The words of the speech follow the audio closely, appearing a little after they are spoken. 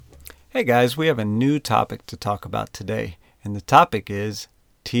Hey guys, we have a new topic to talk about today, and the topic is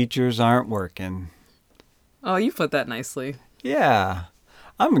teachers aren't working. Oh, you put that nicely. Yeah,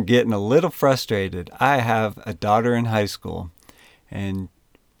 I'm getting a little frustrated. I have a daughter in high school, and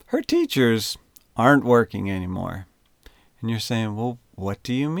her teachers aren't working anymore. And you're saying, well, what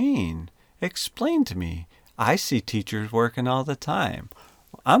do you mean? Explain to me. I see teachers working all the time.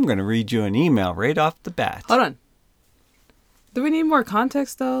 I'm going to read you an email right off the bat. Hold on. Do we need more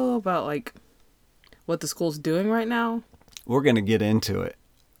context though about what the school's doing right now? We're going to get into it.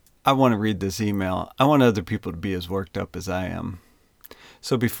 I want to read this email. I want other people to be as worked up as I am.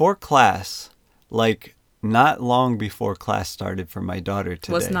 So before class, not long before class started for my daughter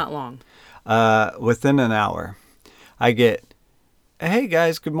today. What's not long? Within an hour, I get, hey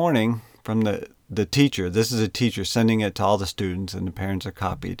guys, good morning from the teacher. This is a teacher sending it to all the students and the parents are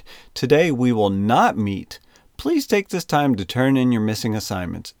copied. Today we will not meet. Please take this time to turn in your missing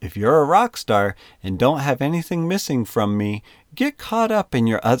assignments. If you're a rock star and don't have anything missing from me, get caught up in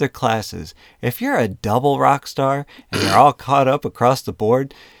your other classes. If you're a double rock star and you're all caught up across the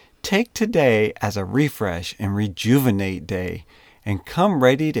board, take today as a refresh and rejuvenate day and come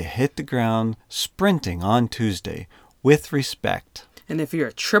ready to hit the ground sprinting on Tuesday with respect. And if you're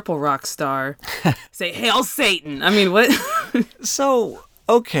a triple rock star, say Hail Satan. I mean, what? So,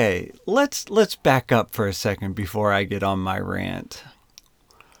 okay, let's back up for a second before I get on my rant.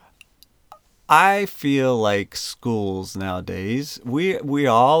 I feel like schools nowadays, we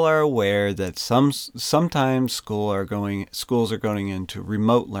all are aware that sometimes schools are going into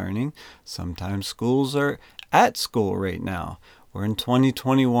remote learning. Sometimes schools are at school right now. We're in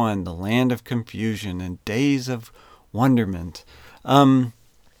 2021, the land of confusion and days of wonderment. And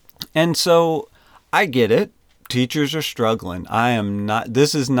so I get it. Teachers are struggling.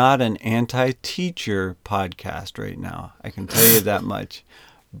 This is not an anti-teacher podcast right now. I can tell you that much.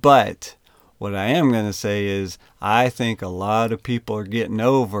 But what I am going to say is I think a lot of people are getting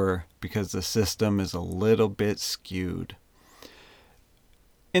over because the system is a little bit skewed.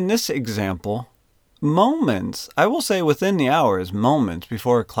 In this example, I will say within the hours, moments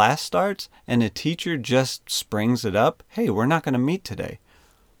before a class starts and a teacher just springs it up, hey, we're not going to meet today.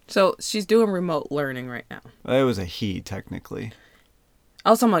 So she's doing remote learning right now. It was a he, technically.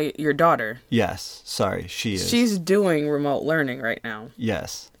 I was talking about your daughter. Yes, sorry, she is. She's doing remote learning right now.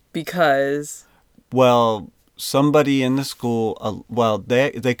 Yes. Because? Well, somebody in the school,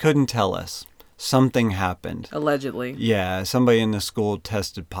 they couldn't tell us. Something happened. Allegedly. Yeah, somebody in the school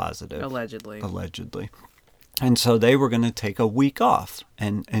tested positive. Allegedly. And so they were going to take a week off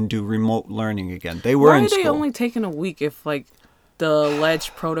and do remote learning again. They were in school. Why are they only taking a week if, the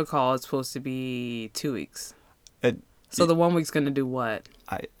alleged protocol is supposed to be 2 weeks? So the 1 week's going to do what?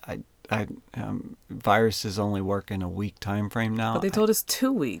 Viruses only work in a week time frame now. But they told us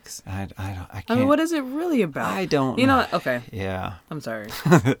 2 weeks. I can't. I mean, what is it really about? I don't know. You know what? Okay. Yeah. I'm sorry.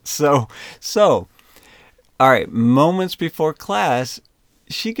 So, all right, moments before class,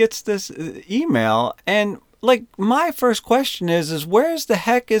 she gets this email, and my first question is where's the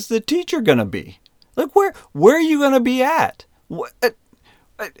heck is the teacher gonna be? Where are you gonna be at?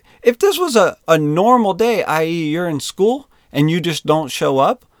 If this was a normal day, i.e., you're in school and you just don't show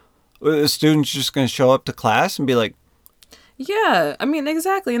up, the student's just gonna show up to class and be like, yeah, I mean,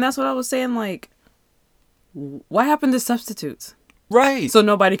 exactly, and that's what I was saying. What happened to substitutes? Right. So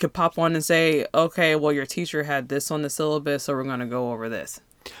nobody could pop on and say, okay, well, your teacher had this on the syllabus, so we're going to go over this.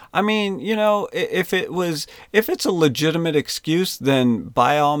 I mean, if it's a legitimate excuse, then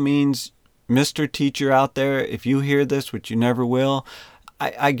by all means, Mr. Teacher out there, if you hear this, which you never will,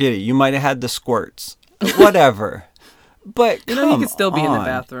 I get it. You might have had the squirts, whatever. But you could still be in the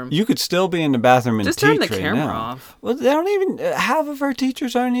bathroom. You could still be in the bathroom and just teach turn the camera now. off. Well, they don't even. Half of our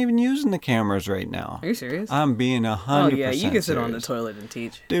teachers aren't even using the cameras right now. Are you serious? I'm being 100%. Oh yeah, you can sit on the toilet and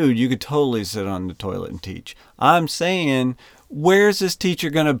teach. Dude, you could totally sit on the toilet and teach. I'm saying, where's this teacher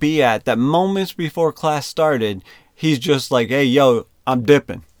gonna be at? That moments before class started, he's just like, hey, yo, I'm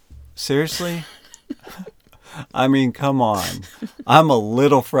dipping. Seriously? I mean, come on. I'm a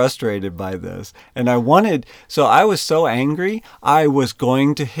little frustrated by this. And I was so angry, I was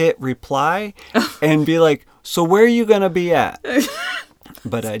going to hit reply and be like, so where are you going to be at?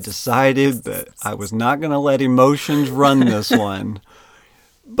 But I decided that I was not going to let emotions run this one.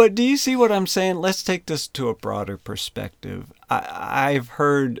 But do you see what I'm saying? Let's take this to a broader perspective. I've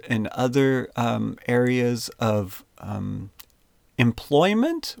heard in other areas of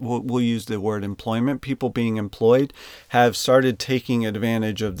employment, we'll use the word employment, people being employed have started taking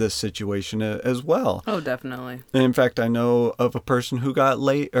advantage of this situation as well. Oh, definitely. And in fact, I know of a person who got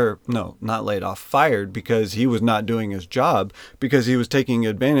not laid off, fired because he was not doing his job because he was taking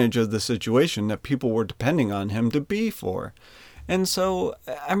advantage of the situation that people were depending on him to be for. And so,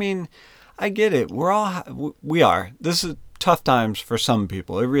 I mean, I get it. We are. This is tough times for some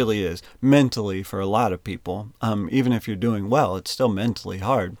people. It really is. Mentally for a lot of people. Even if you're doing well, it's still mentally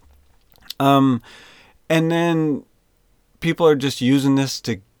hard. And then people are just using this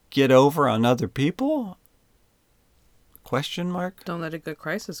to get over on other people? Question mark? Don't let a good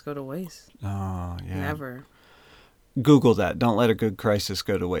crisis go to waste. Oh, yeah. Never. Google that. Don't let a good crisis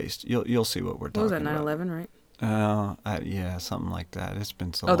go to waste. You'll see what we're talking about. What was that, 9/11, right? Yeah, something like that. It's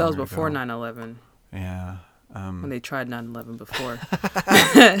been so long. Oh, that was before 9/11. Yeah. When they tried 9/11 before.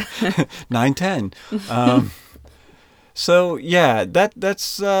 9/10. So yeah,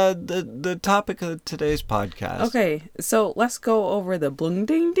 that's the topic of today's podcast. Okay, so let's go over the bling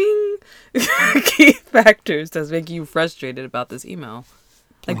ding ding key factors that's making you frustrated about this email.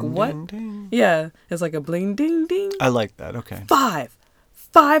 Like bling, what? Ding, ding. Yeah, it's like a bling ding ding. I like that. Okay.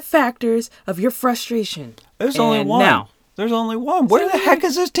 5 factors of your frustration. There's only one. Now. There's only one. Where the heck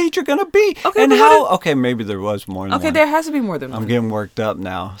is this teacher going to be? Okay, and how? Okay, maybe there was more than one. Okay, there has to be more than one. I'm getting worked up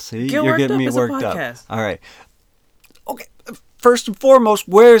now. See, you're getting me it's worked a up. podcast. All right. Okay. First and foremost,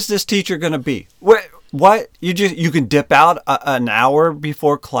 where is this teacher going to be? What? You can dip out an hour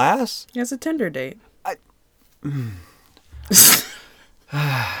before class? Yeah, it's a Tinder date.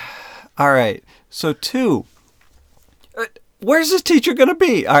 All right. So 2. Where's this teacher going to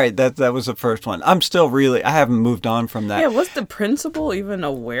be? All right, that was the first one. I haven't moved on from that. Yeah, was the principal even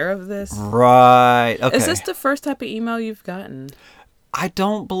aware of this? Right. Okay. Is this the first type of email you've gotten? I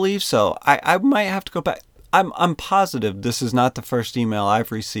don't believe so. I might have to go back. I'm positive this is not the first email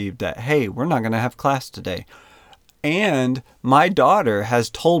I've received that, hey, we're not going to have class today. And my daughter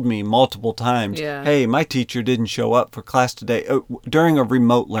has told me multiple times, hey, my teacher didn't show up for class today during a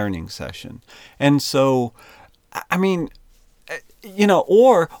remote learning session. And so, I mean,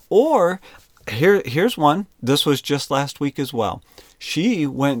 or here's one. This was just last week as well. She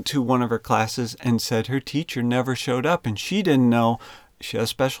went to one of her classes and said her teacher never showed up and she didn't know. She has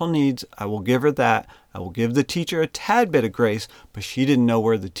special needs. I will give her that. I will give the teacher a tad bit of grace, but she didn't know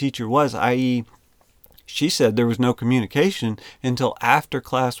where the teacher was, i.e., she said there was no communication until after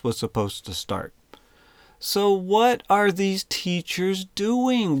class was supposed to start. So what are these teachers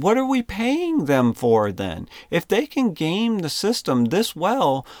doing? What are we paying them for then? If they can game the system this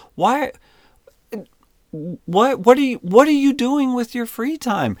well, why? What are you doing with your free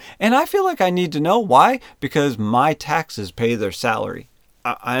time? And I feel like I need to know why, because my taxes pay their salary.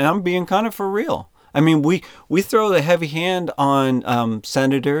 I'm being kind of for real. I mean, we throw the heavy hand on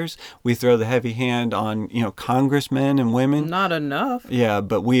senators. We throw the heavy hand on, congressmen and women. Not enough. Yeah,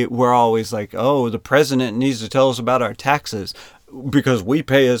 but we're always like, oh, the president needs to tell us about our taxes because we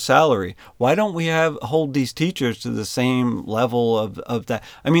pay his salary. Why don't we hold these teachers to the same level of that?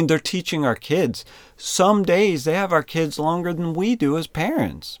 I mean, they're teaching our kids. Some days they have our kids longer than we do as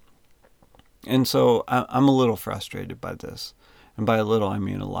parents. And so I'm a little frustrated by this. And by a little, I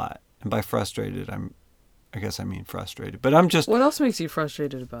mean a lot. And by frustrated, I guess I mean frustrated. But I'm just... What else makes you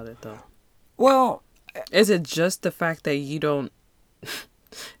frustrated about it, though? Well... Is it just the fact that you don't...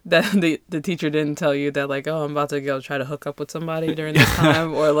 that the teacher didn't tell you that, like, oh, I'm about to go try to hook up with somebody during this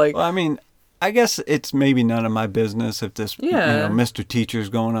time? Or, like... Well, I mean, I guess it's maybe none of my business if this, Mr. Teacher's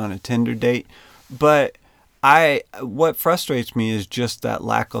going on a Tinder date. But what frustrates me is just that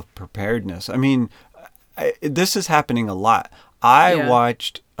lack of preparedness. I mean, this is happening a lot. I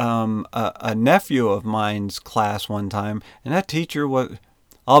watched a nephew of mine's class one time, and that teacher was,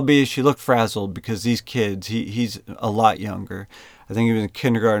 albeit she looked frazzled because these kids, he's a lot younger. I think he was in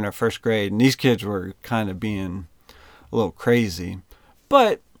kindergarten or first grade, and these kids were kind of being a little crazy.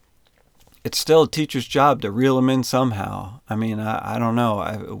 But it's still a teacher's job to reel them in somehow. I mean, I don't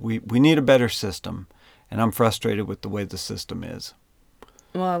know. We need a better system, and I'm frustrated with the way the system is.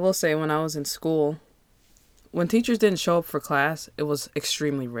 Well, I will say when I was in school, when teachers didn't show up for class, it was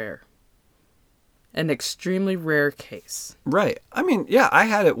extremely rare. An extremely rare case. Right. I mean, yeah, I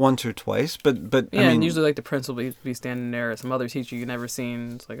had it once or twice, but yeah, I mean, and usually like the principal would be standing there or some other teacher you never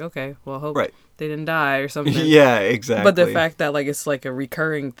seen. It's like, okay, well, I hope they didn't die or something. Yeah, exactly. But the fact that like it's like a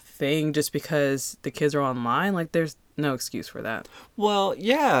recurring thing just because the kids are online, like there's no excuse for that. Well,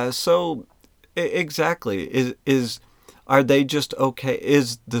 yeah, so exactly. Are they just okay?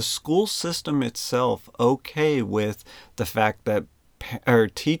 Is the school system itself okay with the fact that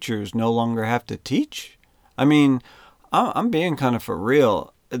teachers no longer have to teach? I mean, I'm being kind of for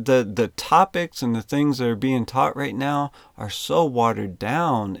real. The topics and the things that are being taught right now are so watered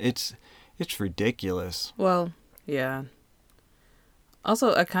down. It's ridiculous. Well, yeah.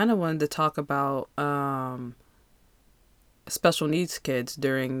 Also, I kind of wanted to talk about special needs kids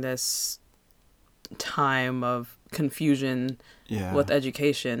during this time of confusion with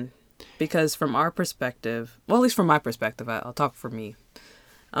education. Because from our perspective, well, at least from my perspective, I'll talk for me.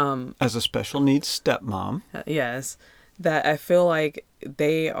 As a special needs stepmom. Yes. That I feel like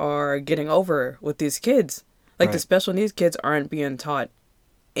they are getting over with these kids. Like Right. the special needs kids aren't being taught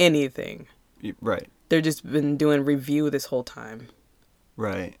anything. Right. They're just been doing review this whole time.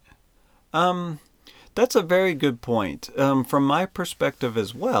 Right. That's a very good point. From my perspective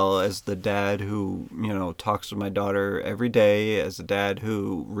as well, as the dad who, talks to my daughter every day, as a dad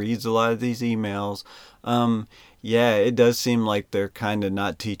who reads a lot of these emails, yeah, it does seem like they're kind of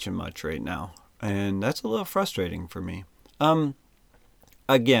not teaching much right now. And that's a little frustrating for me.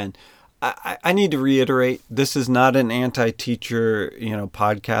 Again, I need to reiterate, this is not an anti-teacher,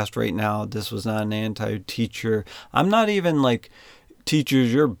 podcast right now. This was not an anti-teacher. I'm not even like,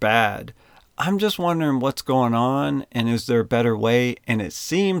 teachers, you're bad. I'm just wondering what's going on and is there a better way? And it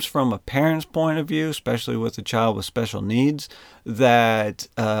seems from a parent's point of view, especially with a child with special needs, that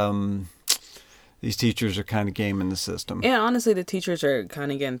these teachers are kind of gaming the system. Yeah, honestly, the teachers are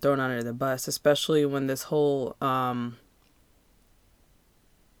kind of getting thrown under the bus, especially when this whole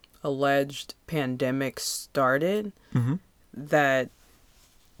alleged pandemic started. Mm-hmm. That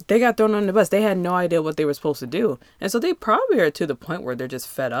they got thrown under the bus. They had no idea what they were supposed to do. And so they probably are to the point where they're just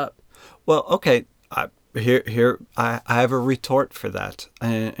fed up. Well, okay, I have a retort for that,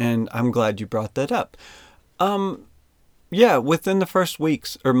 and I'm glad you brought that up. Yeah, within the first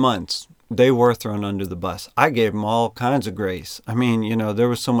weeks or months, they were thrown under the bus. I gave them all kinds of grace. I mean, there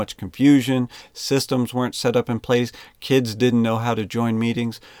was so much confusion, systems weren't set up in place, kids didn't know how to join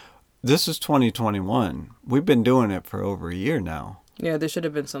meetings. This is 2021. We've been doing it for over a year now. Yeah, there should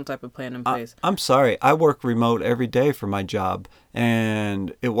have been some type of plan in place. I'm sorry. I work remote every day for my job.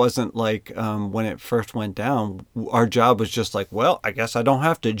 And it wasn't like when it first went down, our job was just like, well, I guess I don't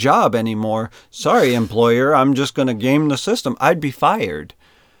have to job anymore. Sorry, employer. I'm just going to game the system. I'd be fired.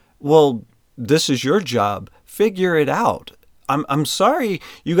 Well, this is your job. Figure it out. I'm sorry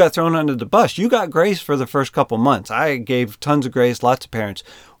you got thrown under the bus. You got grace for the first couple months. I gave tons of grace, lots of parents.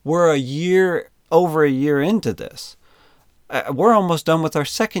 We're over a year into this. We're almost done with our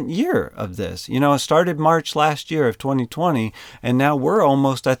second year of this. It started March last year of 2020, and now we're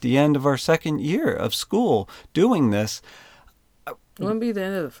almost at the end of our second year of school doing this. Wouldn't it be the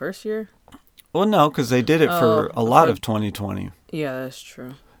end of the first year? Well, no, because they did it for a lot of 2020. Yeah, that's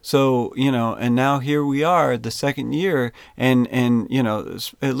true. So, and now here we are, the second year, and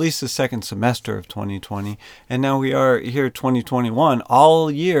at least the second semester of 2020. And now we are here 2021 all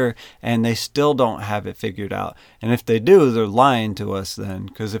year, and they still don't have it figured out. And if they do, they're lying to us then.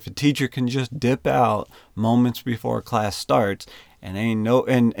 Because if a teacher can just dip out moments before class starts, and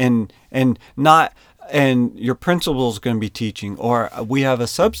your principal's going to be teaching, or we have a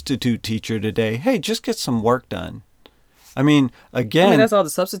substitute teacher today, hey, just get some work done. I mean, again... that's all the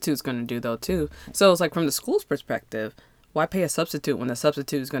substitute's going to do, though, too. So it's like, from the school's perspective, why pay a substitute when the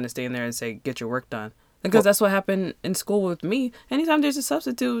substitute is going to stay in there and say, get your work done? Because that's what happened in school with me. Anytime there's a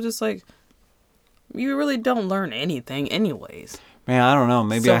substitute, just like, you really don't learn anything anyways. Man, I don't know.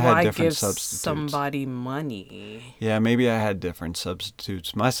 Maybe so I had why different give substitutes. Somebody money. Yeah, maybe I had different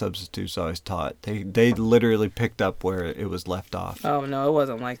substitutes. My substitutes always taught. They literally picked up where it was left off. Oh, no, it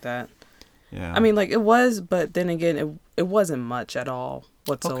wasn't like that. Yeah. I mean, like, it was, but then again, it wasn't much at all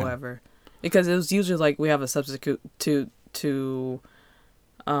whatsoever. Okay. Because it was usually like we have a substitute to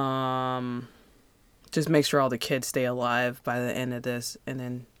just make sure all the kids stay alive by the end of this, and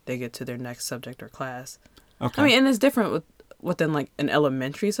then they get to their next subject or class. Okay. I mean, and it's different within like an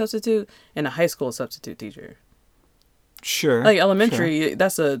elementary substitute and a high school substitute teacher. Sure. Like elementary, sure.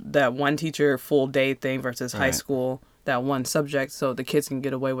 That's that one teacher full day thing versus right. High school, that one subject, so the kids can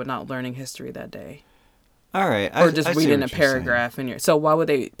get away with not learning history that day. All right. Or just reading a paragraph in your. So why would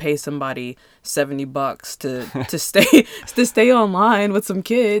they pay somebody $70 to stay online with some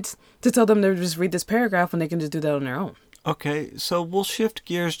kids to tell them to just read this paragraph when they can just do that on their own? Okay, so we'll shift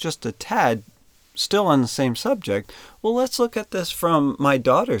gears just a tad, still on the same subject. Well, let's look at this from my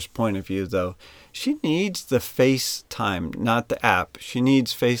daughter's point of view, though. She needs the FaceTime, not the app. She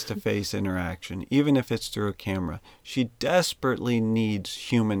needs face-to-face interaction, even if it's through a camera. She desperately needs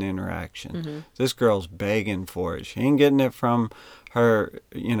human interaction. Mm-hmm. This girl's begging for it. She ain't getting it from her,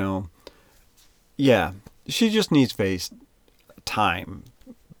 Yeah, she just needs FaceTime.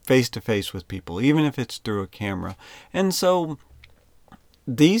 face to face with people, even if it's through a camera. And so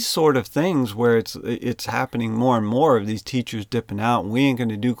these sort of things where it's happening more and more of these teachers dipping out, and we ain't going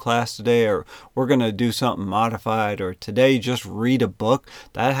to do class today, or we're going to do something modified, or today just read a book.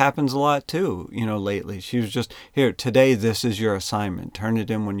 That happens a lot too, lately. She was just, here, today this is your assignment. Turn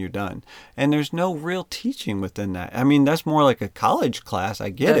it in when you're done. And there's no real teaching within that. I mean, that's more like a college class.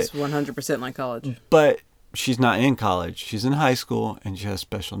 I get it. That's 100% like college. But she's not in college. She's in high school, and she has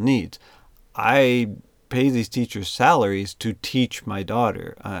special needs. I pay these teachers salaries to teach my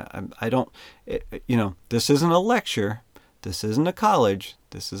daughter. I don't, this isn't a lecture. This isn't a college.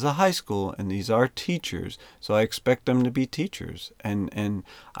 This is a high school, and these are teachers. So I expect them to be teachers. And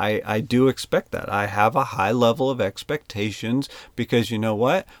I do expect that. I have a high level of expectations because you know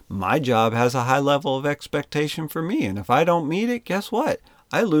what? My job has a high level of expectation for me. And if I don't meet it, guess what?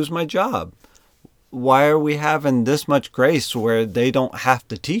 I lose my job. Why are we having this much grace where they don't have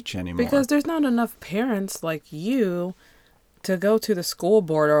to teach anymore? Because there's not enough parents like you to go to the school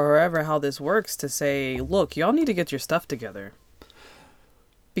board or wherever how this works to say, look, y'all need to get your stuff together.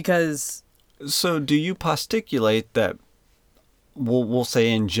 Because... So do you postulate that, we'll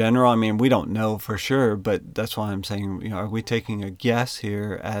say in general, I mean, we don't know for sure, but that's why I'm saying, are we taking a guess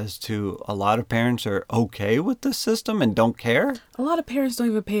here as to a lot of parents are okay with the system and don't care? A lot of parents don't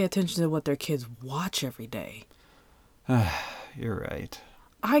even pay attention to what their kids watch every day. You're right.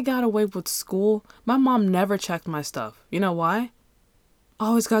 I got away with school. My mom never checked my stuff. You know why? I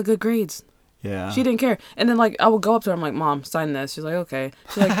always got good grades. Yeah. She didn't care. And then, I would go up to her. I'm like, Mom, sign this. She's like, okay.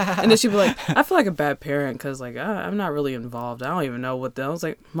 She's like, and then she'd be like, I feel like a bad parent because, I'm not really involved. I don't even know what I was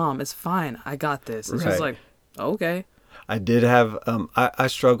like, Mom, it's fine. I got this. And right. She's like, okay. I did have, I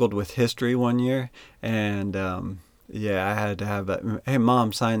struggled with history one year. And, yeah, I had to have that. Hey,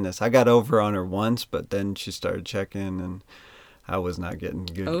 Mom, sign this. I got over on her once, but then she started checking, and I was not getting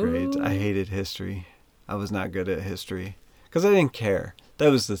good grades. I hated history. I was not good at history because I didn't care. That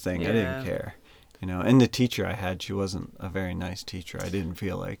was the thing. Yeah. I didn't care. And the teacher I had, she wasn't a very nice teacher. I didn't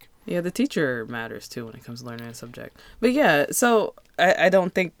feel like. Yeah, the teacher matters too when it comes to learning a subject. But yeah, so I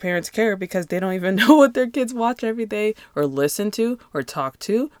don't think parents care because they don't even know what their kids watch every day or listen to or talk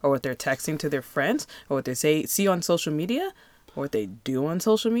to or what they're texting to their friends or what they see on social media or what they do on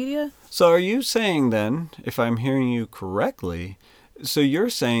social media. So are you saying then, if I'm hearing you correctly, so you're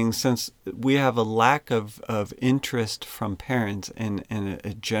saying since we have a lack of interest from parents in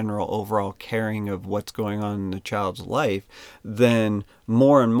a general overall caring of what's going on in the child's life, then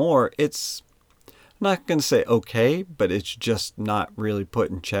more and more it's, I'm not going to say okay, but it's just not really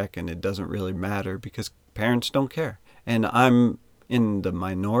put in check and it doesn't really matter because parents don't care. And I'm in the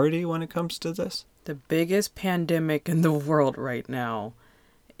minority when it comes to this. The biggest pandemic in the world right now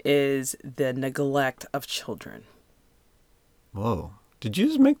is the neglect of children. Whoa. Did you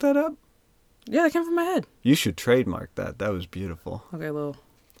just make that up? Yeah, that came from my head. You should trademark that. That was beautiful. Okay, a little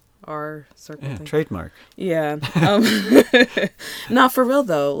R circle thing. Trademark. Yeah. Not for real,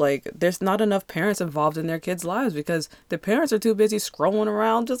 though. There's not enough parents involved in their kids' lives because the parents are too busy scrolling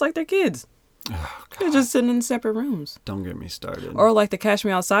around just like their kids. Oh, God. They're just sitting in separate rooms. Don't get me started. Or like the Catch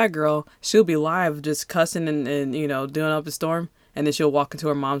Me Outside girl, she'll be live just cussing and doing up a storm. And then she'll walk into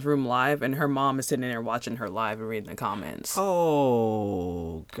her mom's room live, and her mom is sitting there watching her live and reading the comments.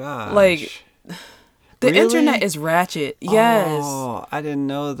 Oh, gosh. The really? internet is ratchet. Yes. Oh, I didn't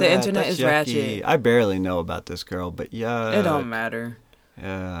know that. The internet That's is yucky. Ratchet. I barely know about this girl, but yeah. It don't matter.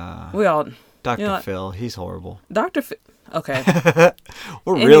 Yeah. We all... Dr. Phil, he's horrible. Dr. Phil... Okay.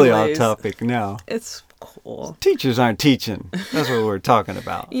 We're really off Anyways, topic now. It's cool. Teachers aren't teaching. That's what we're talking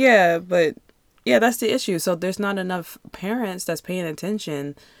about. Yeah, but... Yeah, that's the issue. So there's not enough parents that's paying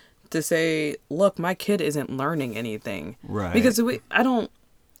attention to say, look, my kid isn't learning anything. Right. Because it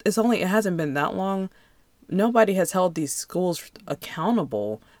hasn't been that long. Nobody has held these schools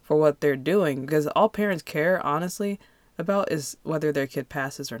accountable for what they're doing because all parents care, honestly, about is whether their kid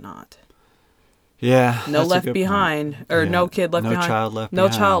passes or not. Yeah. No left behind, point. or yeah. no kid left no behind. Child left no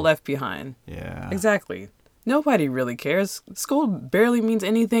behind. child left behind. Yeah. Exactly. Nobody really cares. School barely means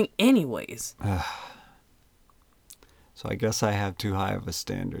anything anyways. So I guess I have too high of a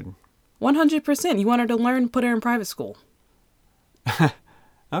standard. 100%. You want her to learn, put her in private school.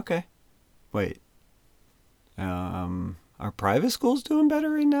 Okay. Wait. Are private schools doing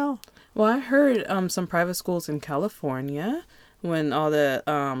better right now? Well, I heard some private schools in California, when all the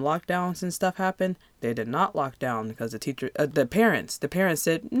lockdowns and stuff happened, they did not lock down because the parents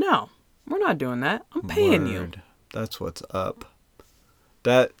said, no, we're not doing that. I'm paying you. That's what's up.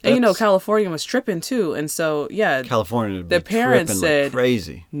 That And that's, California was tripping too. And so, yeah, California would the be parents tripping said, like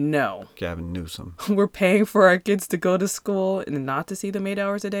crazy. no, Gavin Newsom. we're paying for our kids to go to school and not to see them 8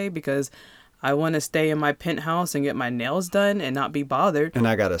 hours a day because I want to stay in my penthouse and get my nails done and not be bothered. And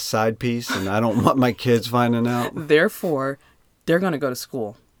I got a side piece, and I don't want my kids finding out. Therefore, they're going to go to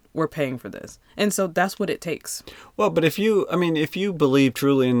school. We're paying for this. And so that's what it takes. Well, but if you believe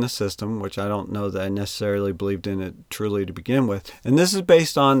truly in the system, which I don't know that I necessarily believed in it truly to begin with, and this is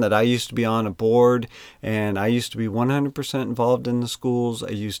based on that I used to be on a board and I used to be 100% involved in the schools.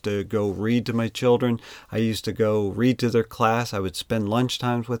 I used to go read to my children. I used to go read to their class. I would spend lunch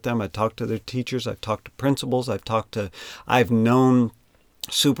times with them. I talked to their teachers. I've talked to principals. I've known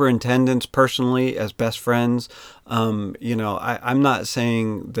superintendents personally as best friends. I'm not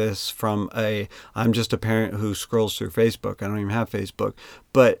saying this from I'm just a parent who scrolls through Facebook. I don't even have Facebook.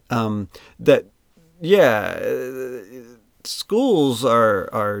 But schools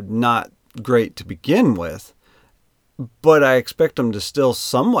are not great to begin with, but I expect them to still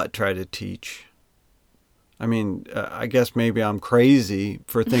somewhat try to teach. I mean, I guess maybe I'm crazy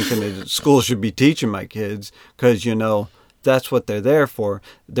for thinking that schools should be teaching my kids because, that's what they're there for.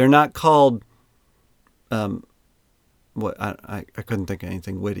 They're not called, I couldn't think of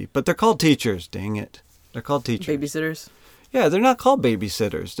anything witty, but they're called teachers, dang it. They're called teachers. Babysitters? Yeah, they're not called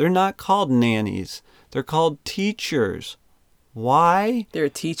babysitters. They're not called nannies. They're called teachers. Why? They're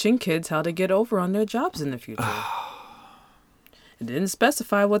teaching kids how to get over on their jobs in the future. It didn't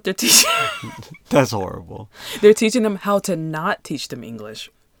specify what they're teaching. That's horrible. They're teaching them how to not teach them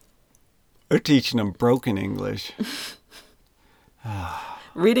English. They're teaching them broken English.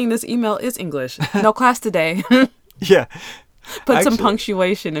 Reading this email is English. No class today. Yeah. Put some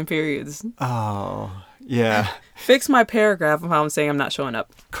punctuation and periods. Oh, yeah. Fix my paragraph of how I'm saying I'm not showing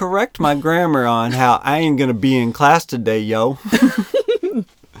up. Correct my grammar on how I ain't going to be in class today, yo.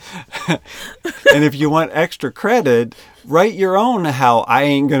 And if you want extra credit, write your own how I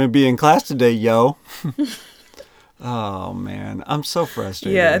ain't going to be in class today, yo. Oh, man. I'm so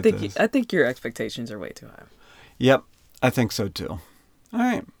frustrated. Yeah, I think your expectations are way too high. Yep. I think so too. All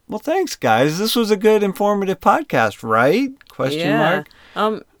right. Well, thanks, guys. This was a good, informative podcast, right? Question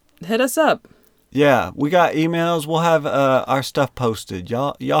mark. Hit us up. Yeah, we got emails. We'll have our stuff posted.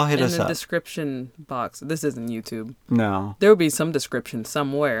 Y'all hit us up. In the description box. This isn't YouTube. No. There will be some description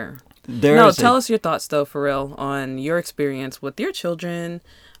somewhere. Tell us your thoughts, though, for real, on your experience with your children,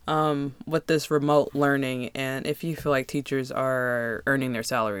 with this remote learning, and if you feel like teachers are earning their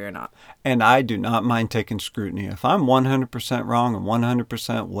salary or not. And I do not mind taking scrutiny. If I'm 100% wrong and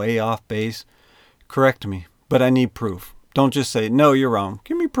 100% way off base, correct me. But I need proof. Don't just say, no, you're wrong.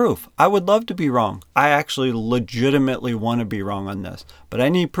 Give me proof. I would love to be wrong. I actually legitimately want to be wrong on this. But I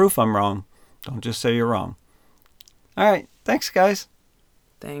need proof I'm wrong. Don't just say you're wrong. All right. Thanks, guys.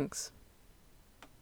 Thanks.